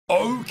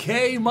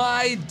Okay,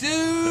 my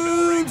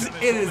dudes,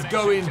 it is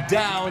going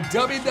down.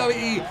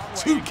 WWE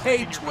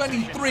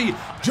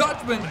 2K23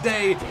 Judgment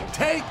Day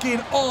taking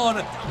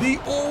on the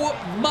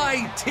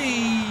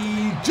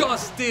almighty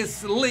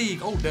Justice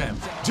League. Oh, damn.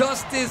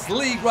 Justice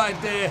League right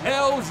there.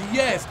 Hells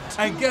yes.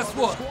 And guess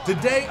what?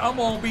 Today, I'm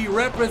going to be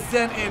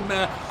representing,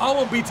 man. I'm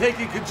going to be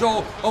taking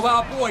control of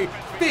our boy,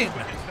 Finn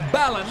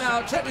Balor.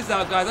 Now, check this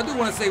out, guys. I do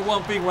want to say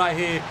one thing right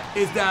here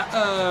is that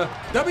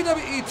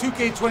WWE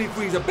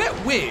 2K23 is a bit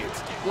weird.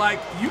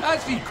 Like, you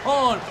actually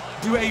can't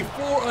do a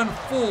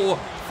 4-on-4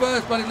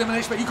 first blood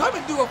elimination match. You can't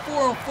even do a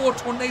 4-on-4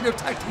 tornado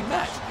tag team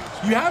match.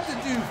 You have to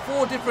do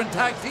 4 different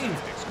tag teams,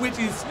 which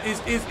is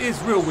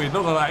real weird.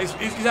 Not gonna lie, it's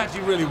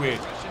actually really weird.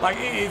 Like,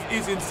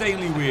 it's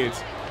insanely weird.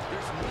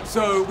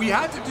 So we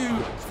had to do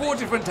 4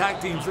 different tag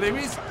teams. So there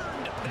is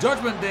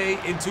Judgment Day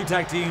in 2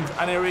 tag teams,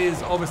 and there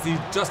is obviously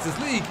Justice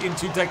League in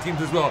 2 tag teams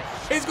as well.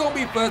 It's going to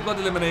be first blood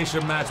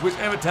elimination match.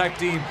 Whichever tag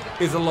team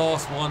is the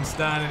last one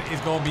standing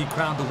is going to be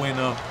crowned the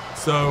winner.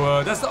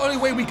 So that's the only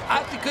way we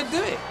actually could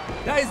do it.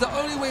 That is the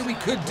only way we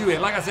could do it.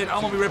 Like I said, I'm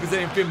going to be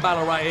representing Finn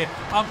Balor right here.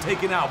 I'm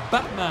taking out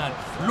Batman,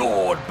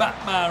 Lord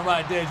Batman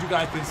right there, as you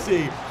guys can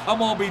see. I'm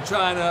going to be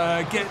trying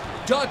to get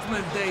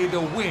Judgment Day to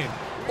win.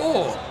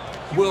 Or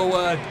will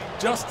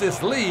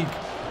Justice League...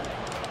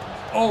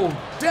 Oh,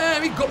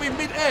 damn, he got me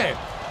mid-air.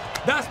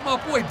 That's my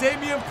boy,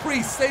 Damian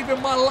Priest,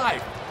 saving my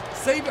life.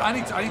 I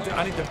need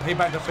to pay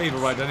back the favor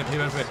right there. I need to pay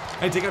back the favor.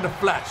 I need to take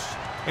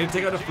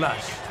out the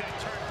Flash.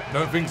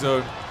 Don't think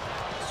so.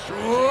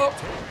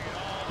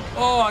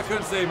 Oh, I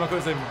couldn't save him.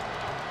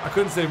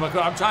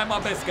 I'm trying my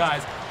best,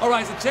 guys. All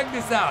right, so check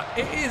this out.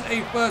 It is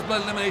a first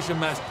blood elimination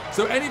match,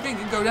 so anything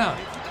can go down.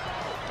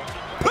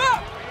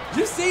 Pop!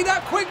 You see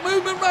that quick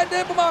movement right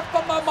there for my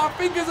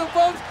fingers and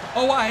thumbs?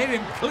 Oh, I hit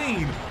him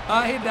clean.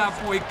 I hit that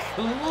boy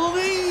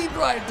clean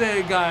right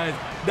there, guys.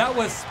 That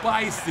was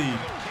spicy.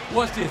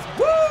 Watch this.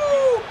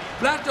 Woo!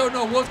 Flash don't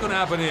know what's going to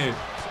happen here.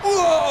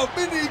 Whoa,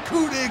 mini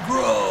coup de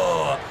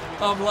grace.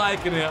 I'm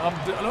liking it.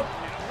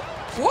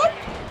 What?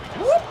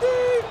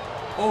 Whoopie!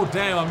 Oh,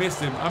 damn, I missed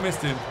him.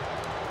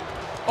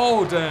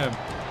 Oh, damn.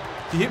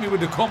 He hit me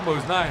with the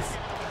combos. Nice.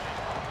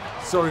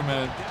 Sorry,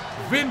 man.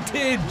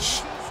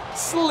 Vintage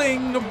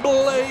sling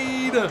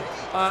blade.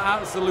 I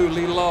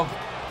absolutely love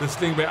the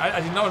sling blade. I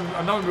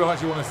know people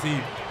actually want to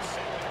see.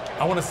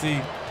 I want to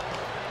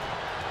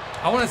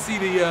see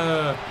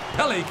the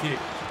Pele kick.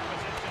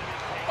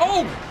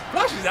 Oh,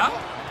 Flash is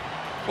out.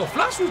 Well,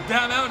 Flash was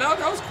down out.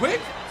 That was quick.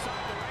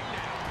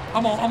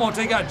 I'm gonna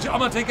take out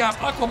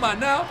Aquaman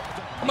now.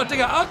 I'm gonna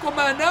take out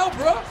Aquaman now,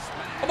 bro.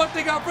 I'm gonna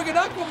take out freaking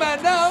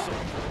Aquaman now.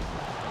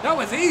 That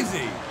was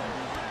easy.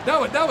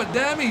 That was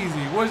damn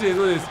easy. What's this?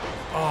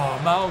 Oh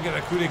man, I'm gonna get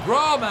a coup de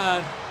grace,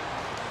 man.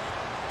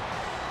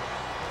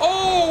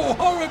 Oh,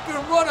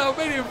 Hurricane Runner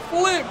made him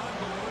flip.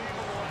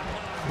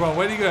 Bro,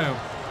 where'd he go?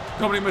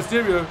 Dominic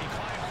Mysterio.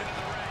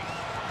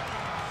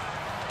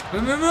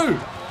 No.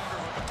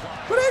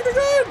 What the heck are you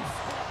doing?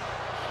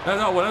 That's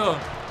not what I got.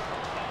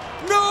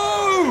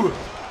 No!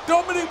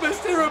 Dominic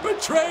Mysterio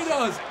betrayed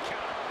us.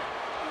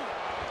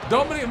 I'm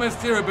gonna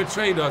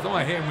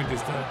hit him with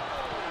this time.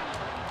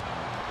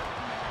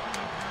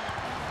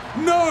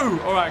 No!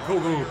 All right,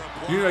 cool.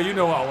 You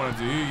know what I want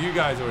to do. You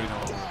guys already know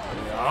what I want to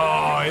do.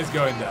 Oh, it's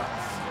going down.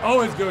 Oh,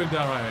 it's going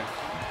down right here.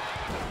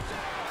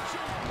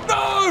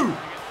 No!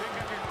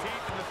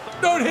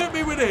 Don't hit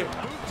me with it.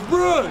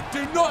 Bro,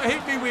 do not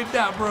hit me with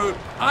that, bro.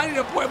 I need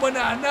to put him on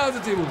that announcer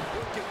table.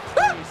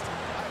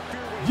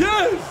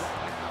 Yes!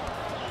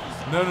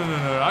 No.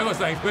 I got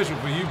something special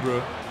for you,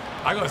 bro.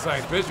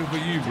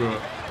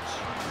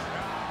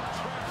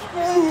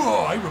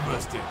 Oh, he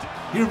reversed it.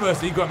 He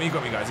got me,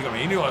 guys. He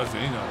knew what I was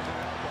doing.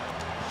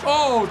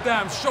 Oh,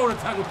 damn. Shoulder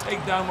tackle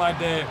takedown right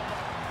there.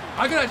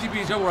 I could actually be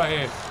in trouble right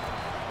here.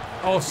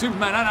 Oh,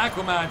 Superman and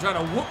Aquaman trying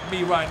to whoop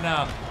me right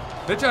now.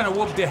 They're trying to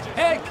whoop the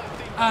heck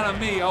out of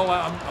me. Oh,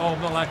 I'm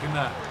not liking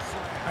that.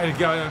 I need to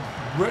go.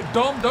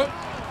 Dom.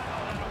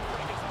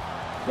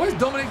 What is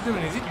Dominic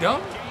doing? Is he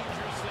dumb?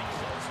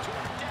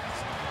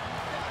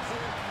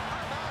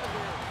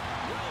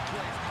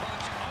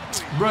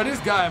 Bro, this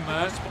guy,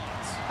 man.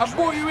 I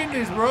brought you in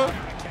this, bro.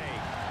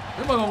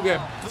 What am I gonna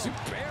get?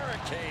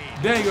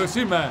 There you go,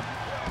 Superman.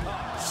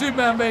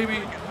 Superman,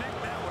 baby.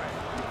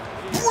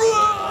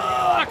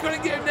 I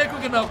couldn't get him there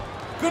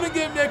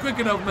quick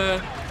enough.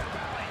 Man.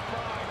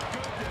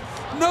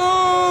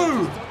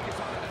 No!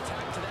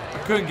 I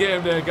couldn't get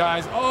him there,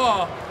 guys.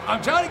 Oh,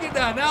 I'm trying to get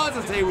that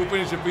analysis table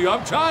finisher for you.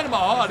 I'm trying my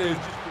hardest.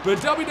 But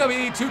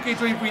WWE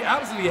 2K23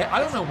 absolutely, I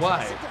don't know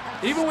why.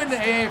 Even when the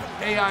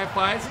AI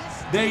fights,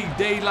 they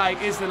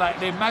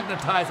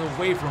magnetize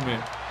away from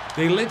it.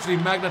 They literally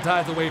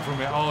magnetize away from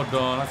it. Oh,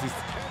 darn.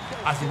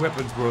 I see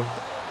weapons, bro.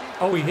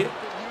 Oh, he hit.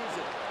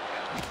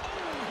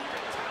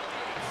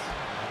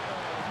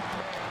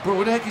 Bro,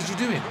 what the heck is you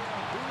doing?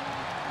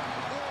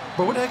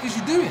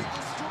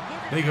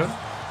 There you go.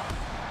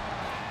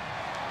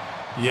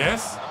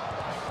 Yes.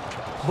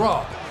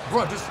 Bro,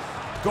 just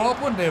go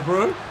up on there,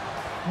 bro.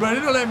 Bro,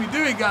 they don't let me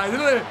do it, guys.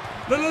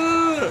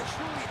 Look.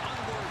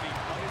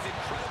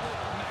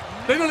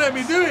 They don't let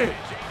me do it.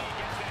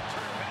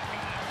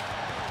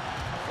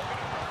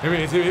 Here it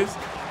is, here it is.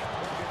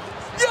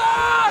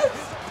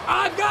 Yes!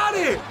 I got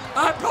it!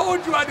 I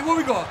told you I did. What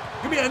we got?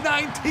 Give me a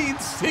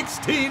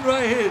 1916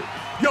 right here.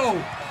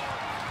 Yo.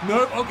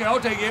 Nope, okay, I'll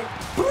take it.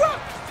 Woo!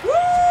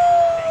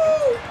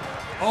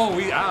 Oh,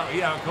 he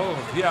out cold.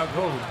 He out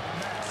cold.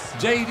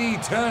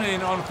 JD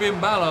turning on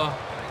Finn Balor.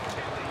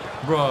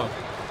 Bruh.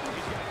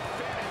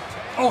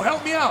 Oh,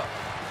 help me out.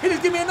 He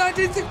just give me a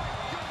 1916.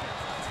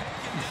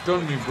 You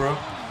stunned me, bro.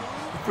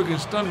 You freaking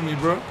stunned me,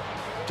 bro.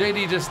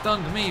 JD just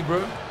stunned me,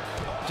 bro.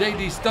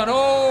 JD stunned.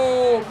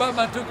 Oh,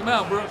 Batman took him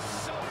out, bro.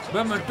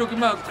 Batman took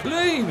him out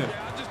clean.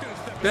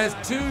 There's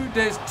two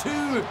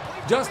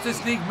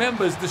Justice League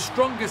members, the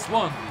strongest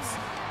ones,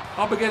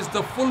 up against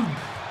the full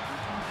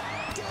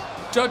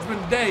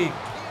Judgment Day.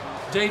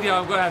 JD,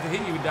 I'm gonna have to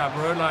hit you with that,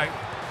 bro. Like,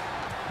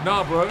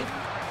 nah, bro.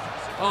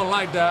 I don't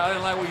like that. I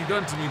didn't like what you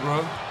done to me,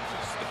 bro.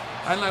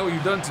 I didn't like what you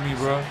done to me,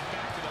 bro.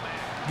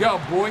 Get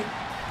up, boy.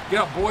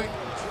 Get up, boy.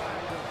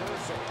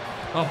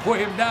 I'm gonna put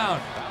him down.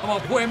 I'm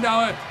gonna put him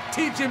down and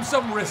teach him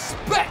some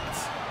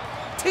respect.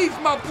 Teach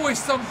my boy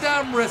some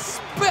damn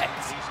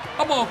respect.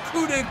 I'm gonna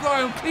coup de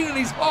grace and clean in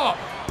his heart.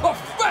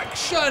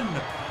 Perfection!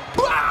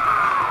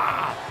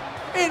 Bah!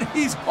 In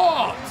his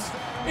heart.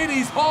 In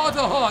his heart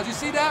of hearts. You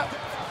see that?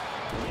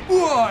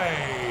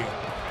 Boy!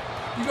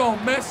 You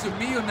gonna mess with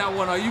me on that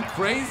one? Are you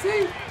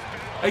crazy?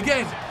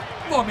 Again.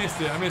 Oh, I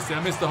missed it. I missed it. I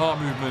missed the heart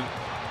movement.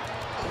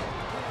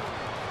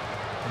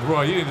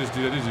 Bro, you didn't just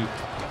do that, did you?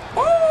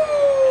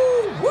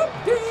 Oh!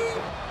 Whoop-dee!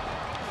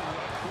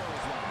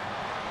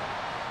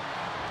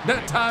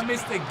 That time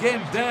missed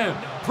again. Damn.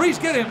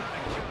 Priest, get him.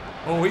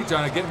 Oh, he's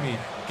trying to get me.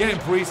 Get him,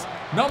 Priest.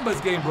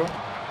 Numbers game, bro.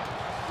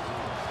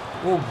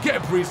 Oh, get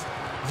him, Priest.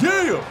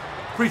 Yeah!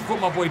 Priest put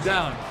my boy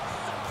down.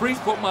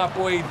 Priest put my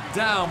boy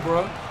down,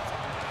 bro.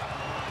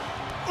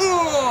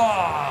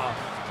 Ugh!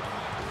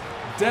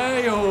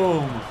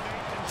 Damn!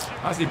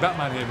 I see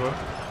Batman here, bro.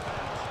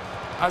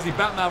 I see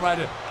Batman right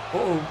there.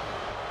 Uh-oh.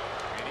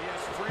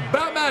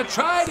 Batman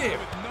tried it.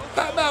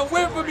 Batman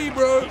went for me,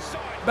 bro.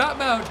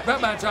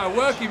 Batman tried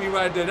working me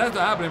right there. That's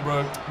not happening,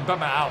 bro.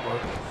 Batman out, bro.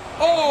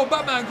 Oh,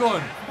 Batman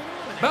gone.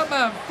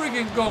 Batman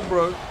freaking gone,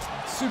 bro.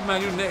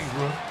 Superman, you're next,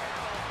 bro.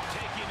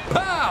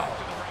 Pow!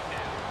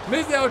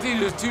 Mr. LT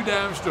is too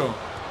damn strong.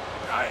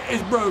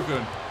 It's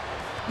broken.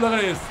 Look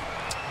at this.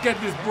 Get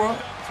this, bro.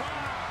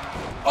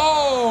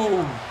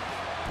 Oh!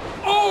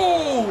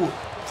 Oh!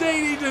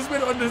 JD just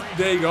went on this.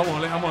 There you go.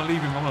 I'm gonna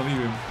leave him. I'm gonna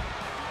leave him.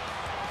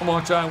 I'm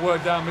gonna try and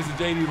work down Mr.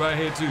 JD right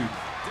here too.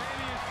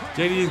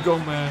 JD is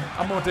gone, man.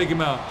 I'm gonna take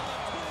him out.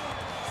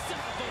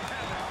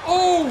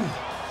 Oh!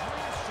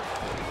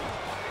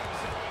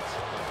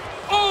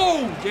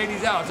 Oh!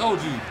 JD's out. I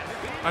told you.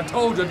 I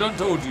told you. I done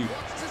told you.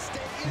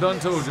 Done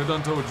told you.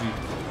 Done told you.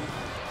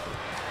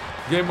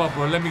 Get him up,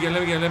 bro. Let me get. You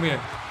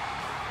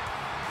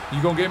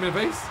gonna get him in the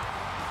face?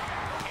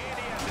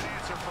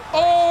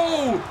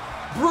 Oh!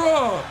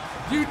 Bro!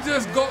 You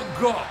just got.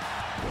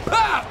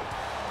 Pow!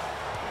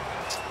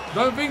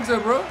 Don't think so,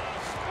 bro.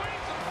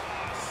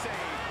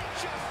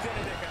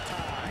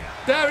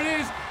 There it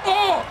is.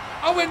 Oh!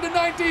 I went to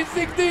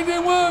 1916,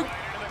 didn't work.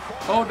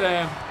 Oh,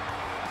 damn.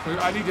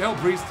 I need help,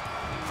 Priest.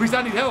 Priest,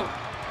 I need help.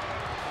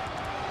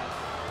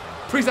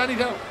 Priest, I need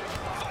help.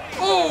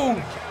 Oh!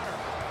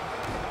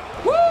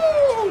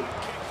 Woo!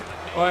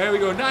 All right, here we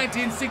go.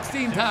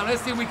 1916 time.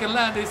 Let's see if we can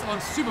land this on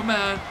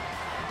Superman.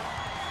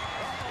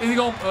 Is he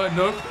going?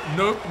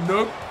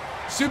 Nope.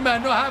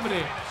 Superman not having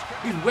it.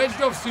 He's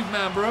wedged off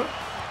Superman, bro.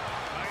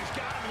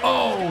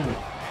 Oh!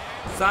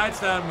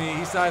 Sidestab me.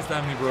 He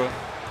sidestabbed me, bro.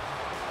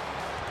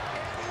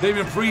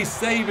 Damien Priest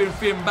saving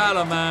Finn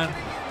Balor, man.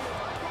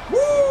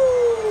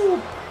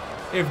 Woo!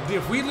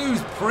 If we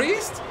lose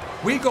Priest,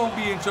 we gonna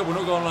be in trouble.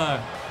 Not gonna lie.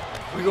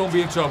 We gonna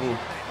be in trouble.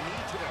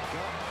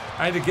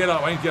 I need to get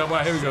up. All right,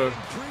 here we go.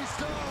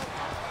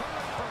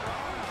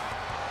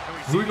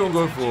 Who we gonna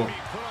go for?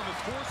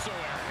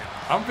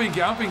 I'm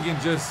thinking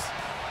just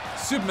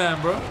Superman,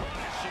 bro.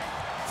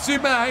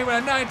 Superman here with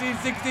a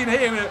 1916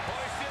 here with it.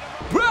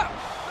 Woo!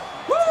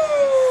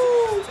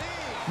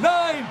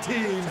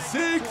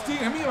 1916.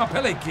 Let me get my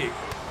Pele kick.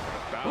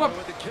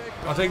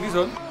 I'll take this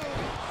one.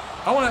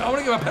 I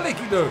wanna get my Pele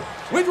kick though.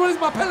 Which one is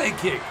my Pele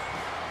kick?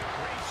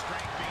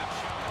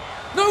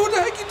 No, what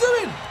the heck you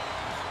doing?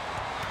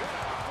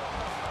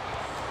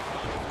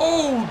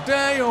 Oh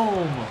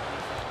damn!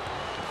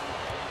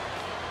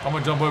 I'm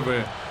gonna jump over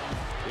here.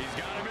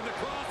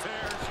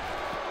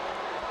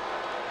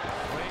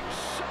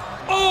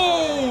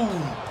 Oh!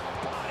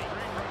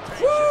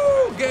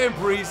 Woo! Get him,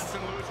 Priest.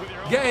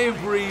 Get him,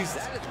 Priest.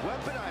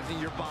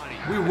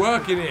 We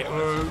working it,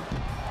 bro.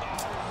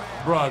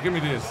 Bro, give me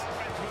this.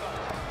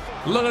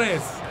 Look at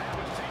this.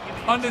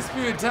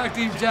 Undisputed Tag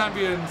Team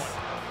Champions.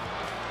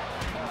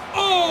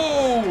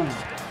 Oh!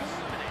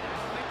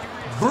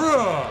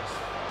 Bruh.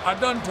 I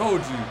done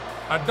told you.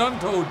 I done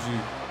told you.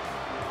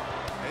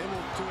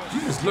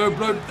 You just low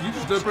blow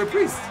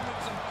Priest.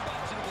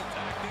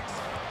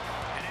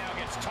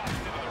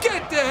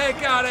 Get the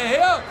heck out of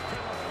here!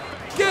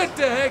 Get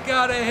the heck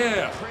out of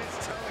here!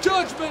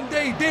 Judgment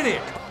Day did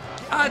it.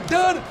 I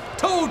done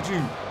told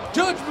you.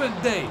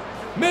 Judgment Day.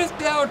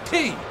 Mr.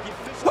 LT.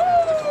 Woo!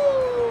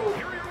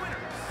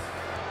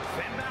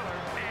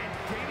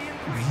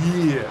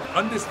 Yeah.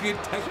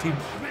 Undisputed tag team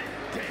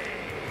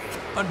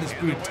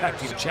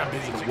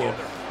champions of the world.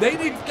 They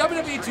need,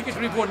 WWE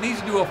 2K23 needs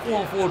to do a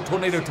 4-on-4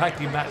 tornado tag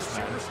team match,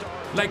 man.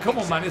 Like, come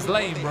on, man, it's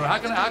lame, bro. How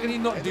can he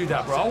not do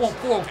that, bro? I want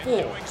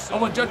 4-on-4. I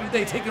want Judgment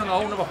Day taking on a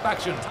whole nother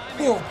faction.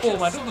 4-on-4,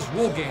 man. Don't just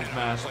war games,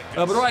 man.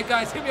 But alright,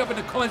 guys, hit me up in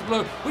the comments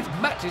below which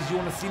matches you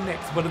want to see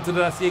next. But until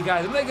then, I see you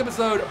guys in the next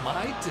episode.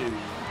 My dude.